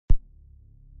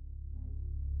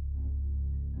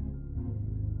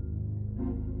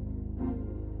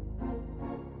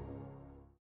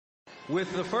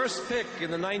With the first pick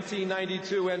in the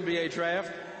 1992 NBA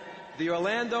draft, the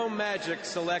Orlando Magic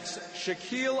selects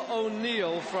Shaquille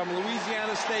O'Neal from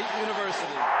Louisiana State University.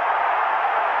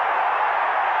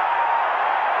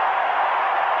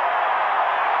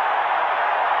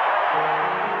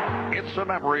 It's a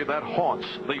memory that haunts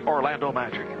the Orlando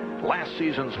Magic. Last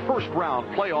season's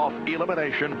first-round playoff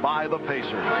elimination by the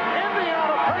Pacers.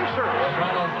 Indiana Pacers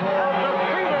have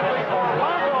defeated the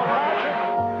Orlando Magic.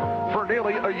 For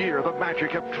nearly a year, the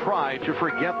Magic have tried to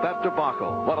forget that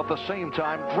debacle, but at the same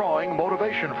time drawing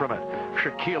motivation from it.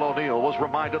 Shaquille O'Neal was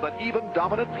reminded that even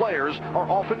dominant players are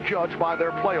often judged by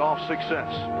their playoff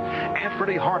success.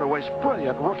 Anthony Hardaway's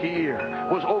brilliant rookie year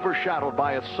was overshadowed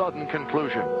by its sudden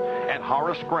conclusion. And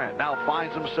Horace Grant now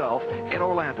finds himself in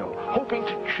Orlando, hoping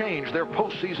to change their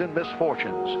postseason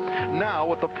misfortunes. Now,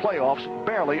 with the playoffs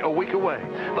barely a week away,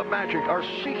 the Magic are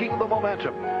seeking the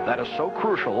momentum that is so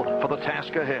crucial for the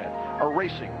task ahead,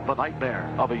 erasing the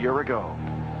nightmare of a year ago.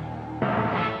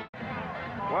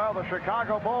 Well, the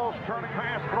Chicago Bulls turning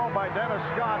pass thrown by Dennis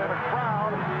Scott in a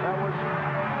crowd that was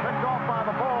picked off by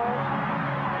the Bulls.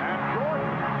 And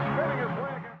Jordan spinning his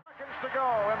leg. Seconds to go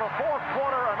in the fourth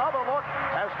quarter. Another look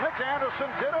as Nick Anderson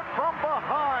did it from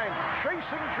behind.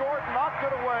 Chasing Jordan, knocked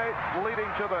it away, leading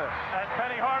to this. And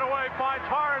Penny Hardaway finds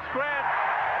Horace Grant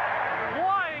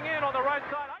flying in on the right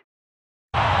side.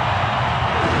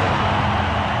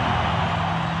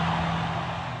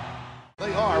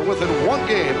 They are within one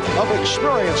game of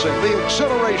experiencing the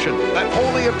exhilaration that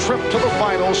only a trip to the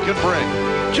finals can bring.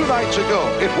 2 nights ago,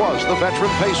 it was the veteran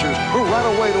Pacers who ran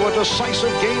away to a decisive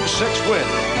Game 6 win.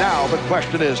 Now the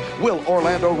question is, will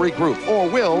Orlando regroup, or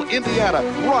will Indiana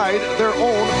ride their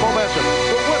own momentum?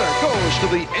 The winner goes to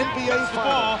the NBA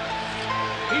Finals.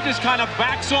 He just kind of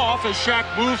backs off as Shaq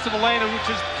moves to the lane, which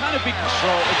is kind of become... So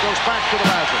it goes back to the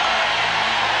Magic.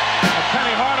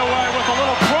 Penny Hardaway with a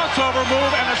little crossover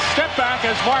move and a step back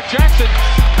as Mark Jackson.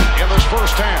 In this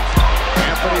first half,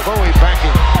 Anthony Bowie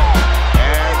backing.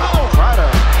 And try to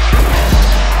shoot.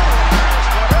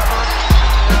 Whatever.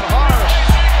 And Horace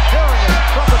hearing it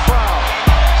from the crowd.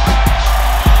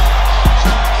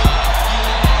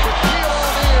 Shaquille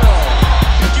O'Neal.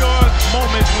 It's your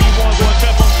moment when you want to go and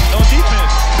step on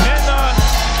defense. And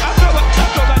I feel like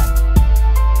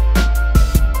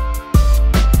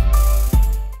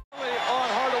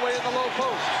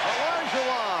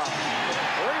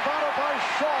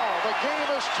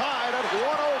tied at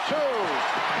 102.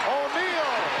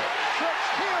 O'Neal,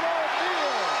 Shaquille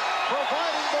O'Neal,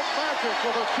 providing the Magic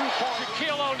with a 2-point.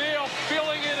 Shaquille O'Neal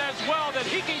feeling it as well, that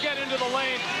he can get into the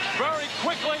lane very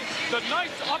quickly. The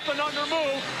nice up and under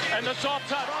move, and the soft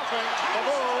top. The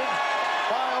move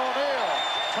by O'Neal.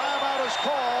 Timeout is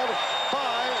called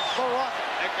by the Rockets.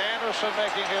 Nick Anderson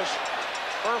making his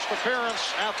first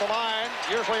appearance at the line,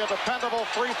 usually a dependable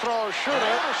free throw shooter.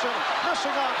 Anderson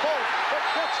missing on both, but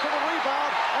gets to the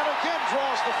rebound and again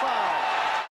draws the foul.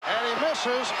 And he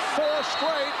misses 4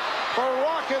 straight. The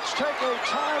Rockets take a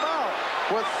timeout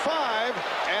with 5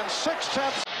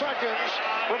 6/10 seconds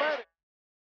remaining.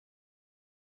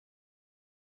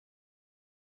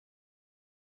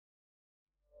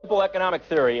 Simple economic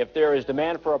theory: if there is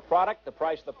demand for a product, the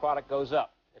price of the product goes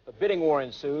up. If a bidding war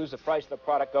ensues, the price of the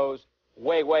product goes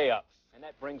way up. And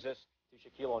that brings us to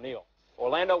Shaquille O'Neal.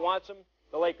 Orlando wants him,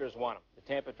 the Lakers want him. The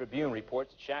Tampa Tribune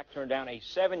reports that Shaq turned down a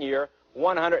 7-year,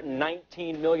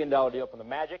 $119 million deal from the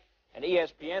Magic, and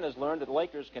ESPN has learned that the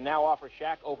Lakers can now offer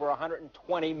Shaq over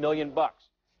 $120 million.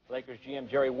 Lakers GM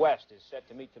Jerry West is set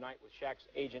to meet tonight with Shaq's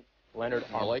agent, Leonard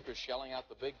Arnold. The Lakers shelling out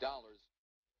the big dollars.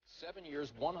 7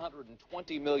 years,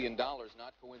 $120 million.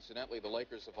 Not coincidentally, the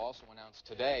Lakers have also announced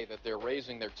today that they're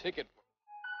raising their ticket.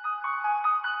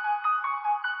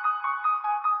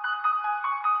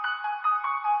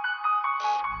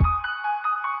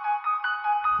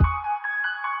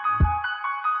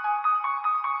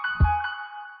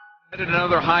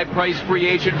 Another high-priced free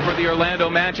agent for the Orlando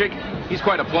Magic. He's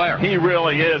quite a player. He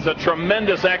really is. A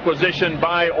tremendous acquisition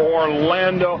by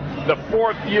Orlando. The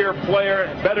 4th-year player,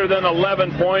 better than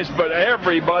 11 points, but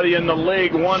everybody in the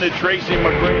league wanted Tracy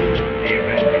McGrady.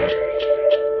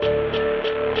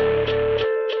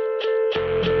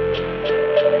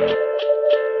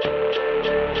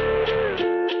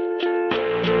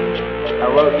 I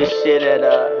wrote this shit at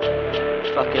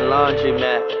a fucking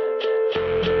laundromat.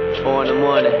 4 in the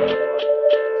morning.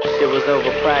 Shit was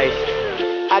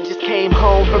overpriced. I just came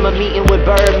home from a meeting with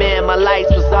Birdman. My lights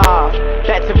was off.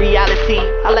 Back to reality.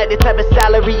 I like the type of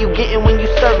salary you getting when you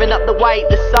serving up the white,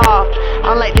 the soft. I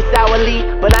don't like this hourly,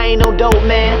 but I ain't no dope,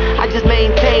 man. I just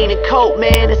maintain and cope,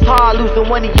 man. It's hard losing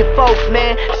one of your folks,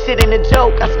 man. Shit ain't a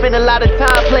joke. I spend a lot of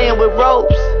time playing with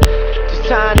ropes. Just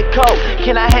time to cope.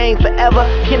 Can I hang forever?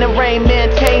 Can the rain man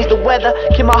change the weather?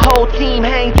 Can my whole team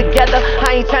hang together?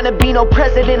 I ain't trying to be no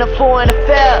president of foreign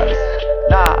affairs.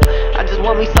 Nah, I just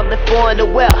want me something foreign to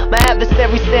wear. My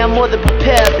adversaries say I'm more than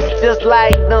prepared. It's just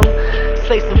like them.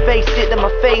 Say some fake shit in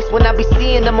my face. When I be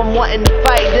seeing them, I'm wanting to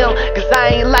fight them. Cause I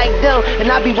ain't like them,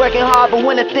 and I be working hard, but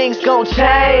when the things gon'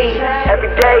 change. Every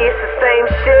day it's the same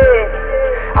shit.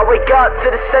 I wake up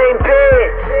to the same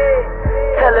bitch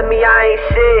telling me I ain't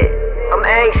shit. I'm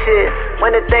anxious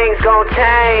when the things gon'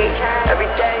 change. Every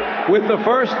day. With the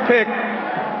first pick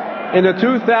in the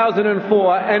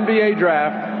 2004 NBA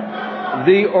draft,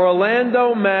 the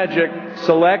Orlando Magic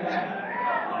select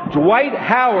Dwight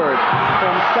Howard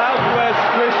from Southwest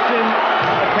Christian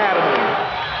Academy.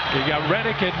 You got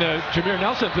Redick and Jameer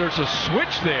Nelson. There's a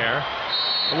switch there.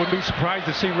 I wouldn't be surprised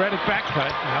to see Redick back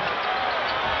cut. Yep.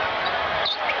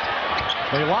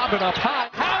 They lob it up high.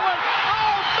 Howard!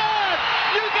 Oh, man!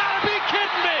 You gotta be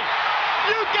kidding me!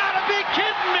 You gotta be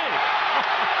kidding me!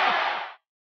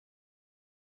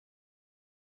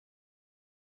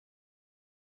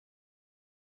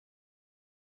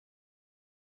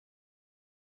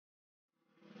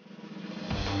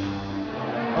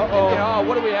 Uh-oh.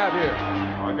 What do we have here?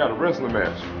 I got a wrestling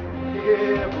match.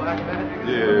 Yeah, Black Magic.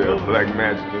 Yeah, Black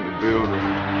Magic in the building.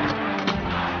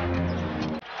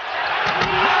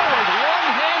 Howard,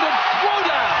 one-handed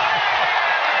throwdown.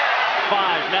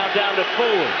 5, now down to 4.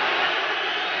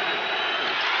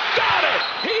 Got it!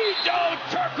 Hedo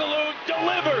Turkoglu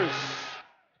delivers.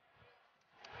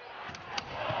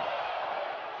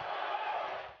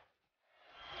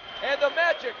 And the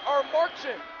Magic are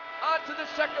marching onto the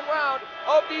second round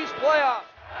of these playoffs.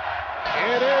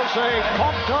 It is a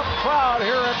pumped-up crowd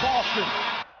here in Boston.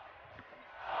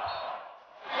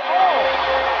 Oh!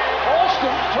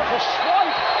 Boston took a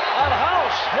swipe at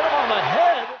House, hit him on the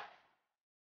head.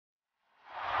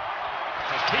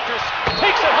 Peters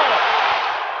takes it home.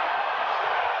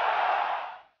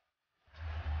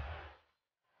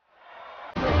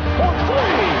 For 3.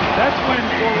 That's when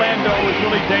Orlando is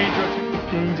really dangerous.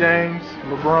 King James,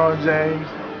 LeBron James,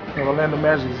 and Orlando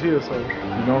Magic is here, so if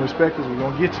you don't respect us, we're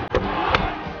going to get you.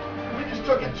 We just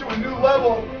took it to a new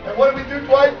level, and what did we do,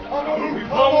 Dwight? We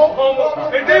fumbled,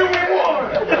 and then we won!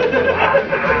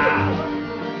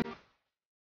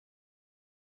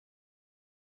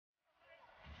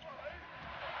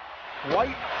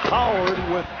 Dwight Howard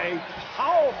with a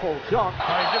powerful dunk.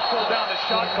 He just pulled down the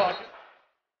shot clock.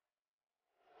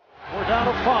 We're down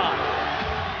to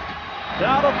 5.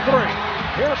 Down to 3.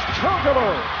 Here's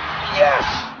Turkoglu. Yes!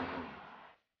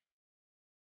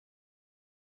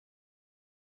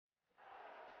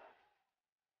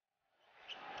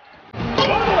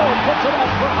 Puts it up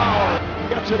for Howard.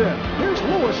 Gets it in. Here's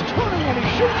Lewis turning and he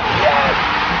shoots. Yes!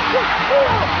 With 4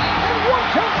 and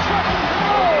 1/10 seconds to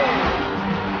go.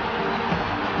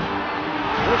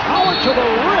 Here's Howard to the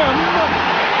rim.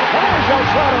 They'll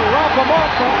try to wrap him up,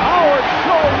 but Howard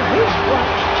showing his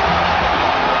strength.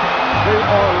 The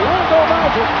Orlando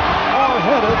Magic are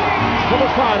headed to the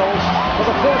finals for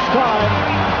the first time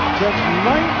since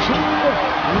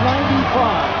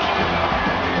 1995.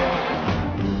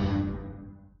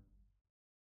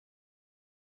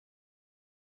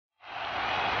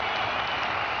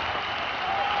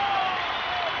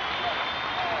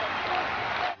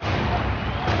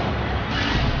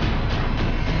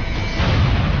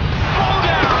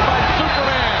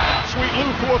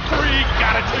 For 3,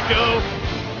 got it to go.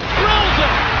 Drills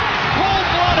it.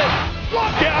 Cold-blooded.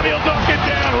 Look down, he'll dunk it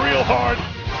down real hard.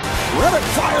 Redick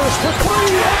fires for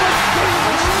 3, and the game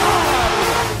is tied.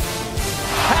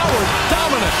 Howard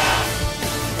dominant.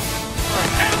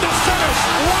 And the center.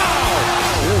 Wow.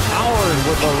 Here's Howard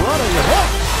with the running hook.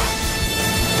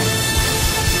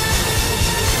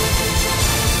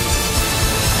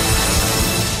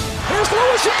 Here's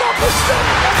Lewis, he got the stick.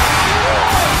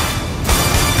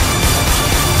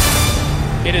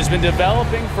 It has been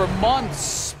developing for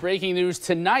months. Breaking news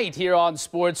tonight here on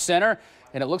SportsCenter,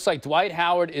 and it looks like Dwight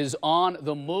Howard is on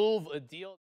the move. A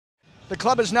deal. The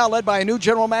club is now led by a new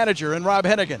general manager in Rob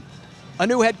Hennigan, a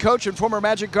new head coach and former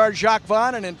Magic guard Jacques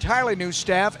Vaughn, an entirely new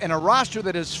staff, and a roster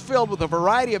that is filled with a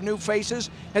variety of new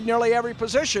faces at nearly every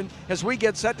position as we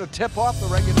get set to tip off the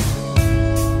regular season.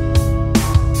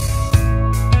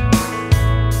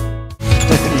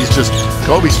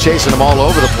 Kobe's chasing them all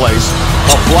over the place.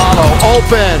 Aflalo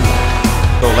open.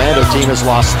 The Orlando team has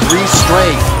lost 3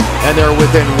 straight, and they're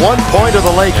within 1 point of the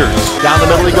Lakers. Down the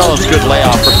middle he goes. Good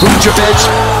layoff for Vucevic,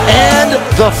 and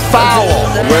the foul.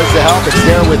 Where's the help? It's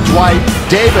there with Dwight.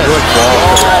 Davis.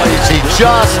 Oh, he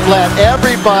just let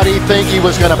everybody think he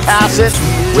was going to pass it.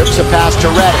 Whips a pass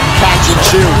to Redick. Catch and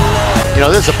shoot. You know,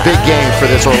 this is a big game for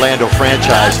this Orlando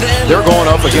franchise. They're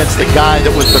going up against the guy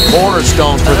that was the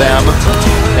cornerstone for them.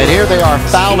 And here they are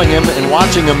fouling him and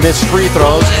watching him miss free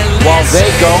throws while they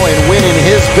go and win in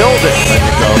his building. There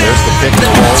you go. There's the pick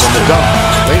and roll and the dunk.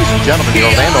 Ladies and gentlemen, the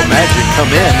Orlando Magic come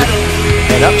in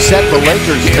and upset the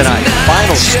Lakers tonight.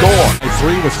 Final score.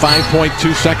 3 with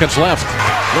 5.2 seconds left.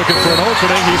 Looking for an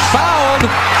opening. He's fouled.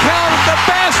 Count the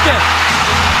basket.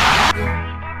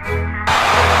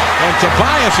 And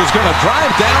Tobias is going to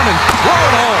drive down and throw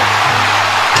it home.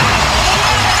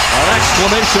 An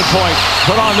exclamation point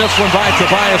put on this one by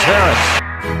Tobias Harris.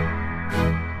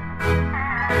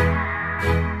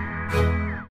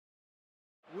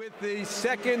 With the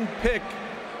second pick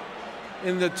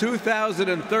in the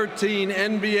 2013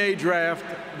 NBA Draft,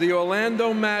 the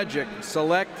Orlando Magic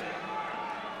select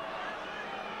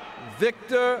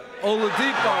Victor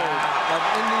Oladipo of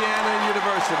Indiana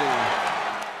University.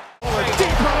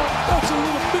 That's a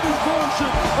little mini version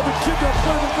of a kid that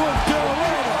played in North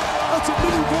Carolina. That's a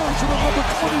mini version of number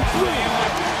 23.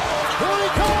 Here he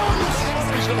comes!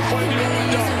 He's going to play the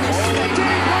Oladipo.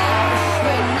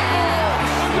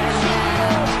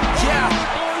 Yeah,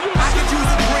 I could use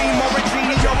a dream or a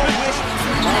genie or a wish.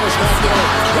 Here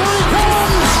he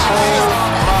comes!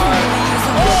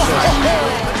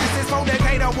 This is for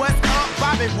Decatur, what's up,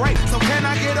 Bobby Ray? So can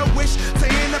I get a wish to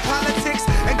end the politics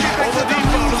and get back to the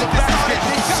music that started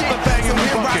this shit? So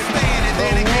here I stand, and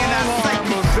then again I say,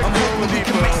 I'm hoping we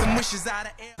can make some wishes out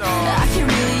of air. I can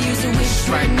really use a wish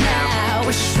right now,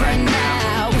 wish right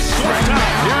now, wish right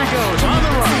now. Here he goes, on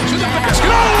the run, to the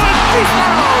basket.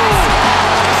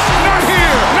 Not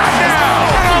here, not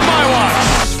now, not on my watch.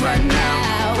 Wish right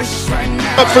now, wish right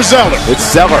now. Up for Zeller. It's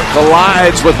Zeller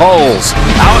collides with Holes.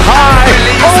 Out high.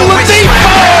 Oladipo.